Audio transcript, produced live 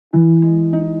Hi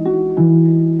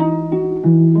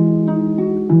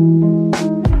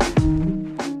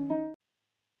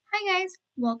guys,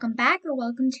 welcome back or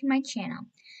welcome to my channel.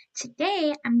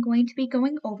 Today I'm going to be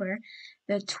going over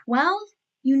the 12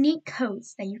 unique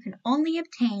coats that you can only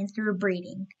obtain through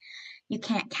breeding. You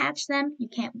can't catch them, you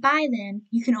can't buy them,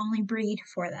 you can only breed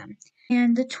for them.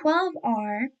 And the 12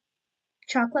 are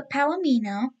chocolate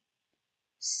palomino,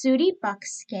 sooty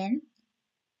buckskin,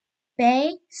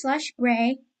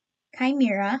 bay/gray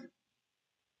chimera,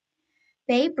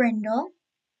 bay brindle,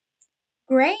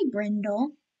 gray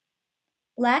brindle,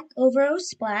 black overo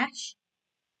splash,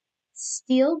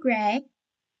 steel gray,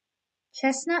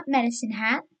 chestnut medicine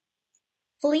hat,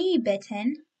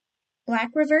 Fleabitten,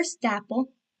 black reverse dapple,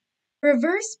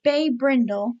 reverse bay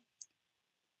brindle,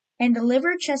 and a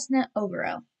liver chestnut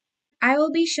overo. I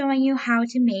will be showing you how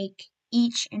to make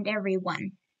each and every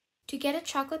one. To get a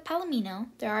chocolate palomino,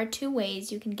 there are two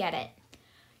ways you can get it.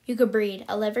 You could breed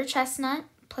a liver chestnut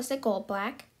plus a gold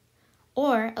black,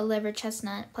 or a liver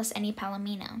chestnut plus any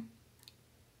palomino.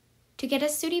 To get a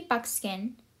sooty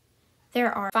buckskin,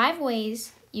 there are 5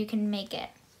 ways you can make it.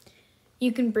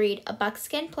 You can breed a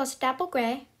buckskin plus a dapple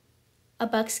gray, a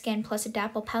buckskin plus a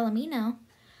dapple palomino,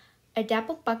 a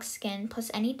dapple buckskin plus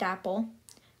any dapple,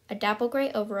 a dapple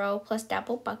gray overo plus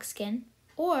dapple buckskin,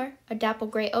 or a dapple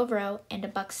gray overo and a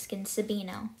buckskin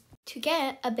sabino. To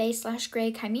get a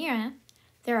bay/gray chimera,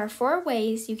 there are 4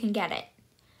 ways you can get it.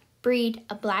 Breed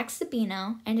a black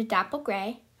sabino and a dapple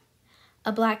gray,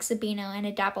 a black sabino and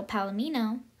a dapple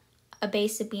palomino, a bay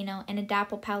sabino and a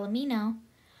dapple palomino,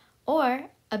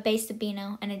 or a bay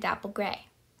sabino and a dapple gray.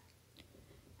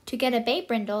 To get a bay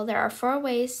brindle, there are 4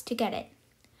 ways to get it.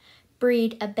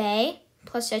 Breed a bay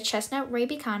plus a chestnut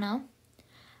rabicano,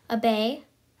 a bay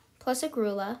plus a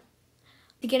grula.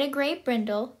 To get a gray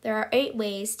brindle, there are 8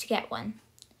 ways to get one.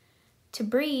 To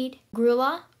breed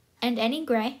grula and any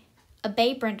gray, a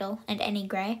bay brindle and any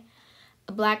gray,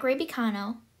 a black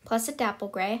rabicano plus a dapple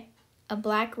gray, a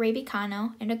black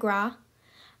rabicano and a gra,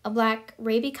 a black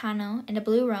rabicano and a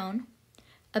blue roan,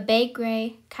 a bay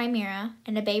gray chimera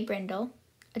and a bay brindle,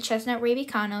 a chestnut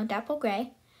rabicano dapple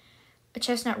gray, a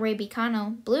chestnut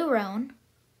rabicano blue roan,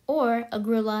 or a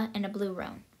grula and a blue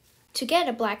roan. To get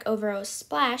a black overo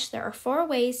splash, there are 4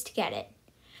 ways to get it.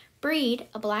 Breed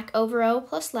a black overo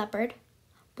plus leopard,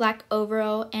 black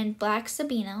overo and black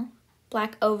sabino,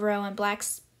 black overo and black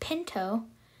pinto,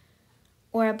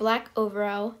 or a black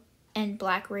overo and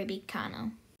black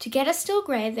rabicano. To get a steel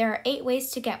gray, there are 8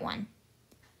 ways to get one.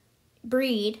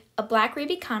 Breed a black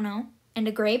rabicano and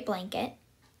a gray blanket,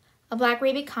 a black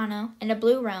rabicano and a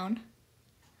blue roan,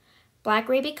 black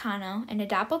rabicano and a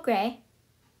dapple gray,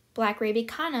 black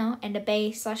rabicano and a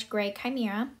bay/gray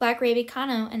chimera, black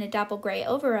rabicano and a dapple gray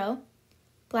overo,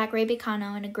 black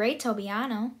rabicano and a gray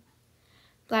tobiano,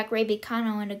 black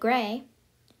rabicano and a gray,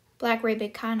 black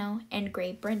rabicano and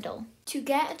gray brindle. To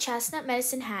get a chestnut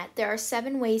medicine hat, there are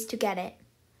 7 ways to get it.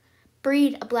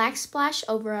 Breed a black splash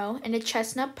overo and a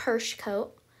chestnut perch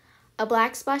coat, a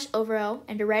black splash overo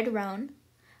and a red roan,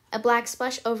 a black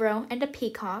splash overo and a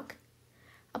peacock,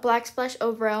 a black splash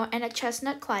overo and a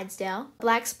chestnut Clydesdale, a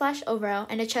black splash overo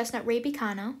and a chestnut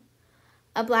rabicano,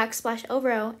 a black splash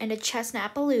overo and a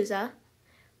chestnut Appaloosa,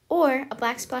 or a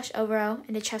black splash overo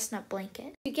and a chestnut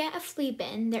blanket. To get a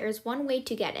Fleabitten, there is 1 way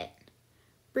to get it.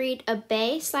 Breed a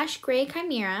bay/gray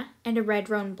chimera and a red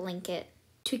roan blanket.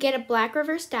 To get a black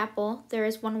reverse dapple, there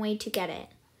is 1 way to get it.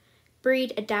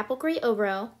 Breed a dapple gray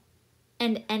overo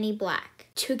and any black.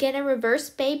 To get a reverse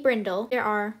bay brindle, there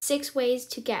are 6 ways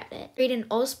to get it. Breed an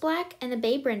Ols black and a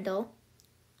bay brindle,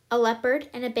 a leopard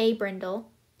and a bay brindle,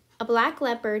 a black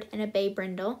leopard and a bay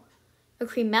brindle, a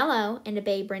cremello and a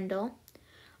bay brindle,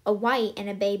 a white and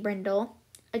a bay brindle,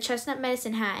 a chestnut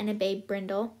medicine hat and a bay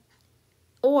brindle,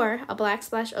 or a black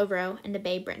splash overo and a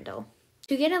bay brindle.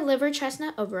 To get a liver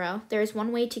chestnut overo, there is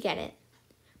 1 way to get it.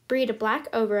 Breed a black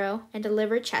overo and a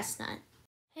liver chestnut.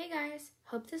 Hey guys,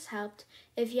 hope this helped.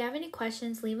 If you have any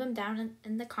questions, leave them down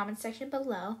in the comment section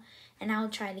below, and I will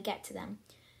try to get to them.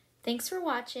 Thanks for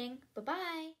watching.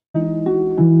 Bye-bye.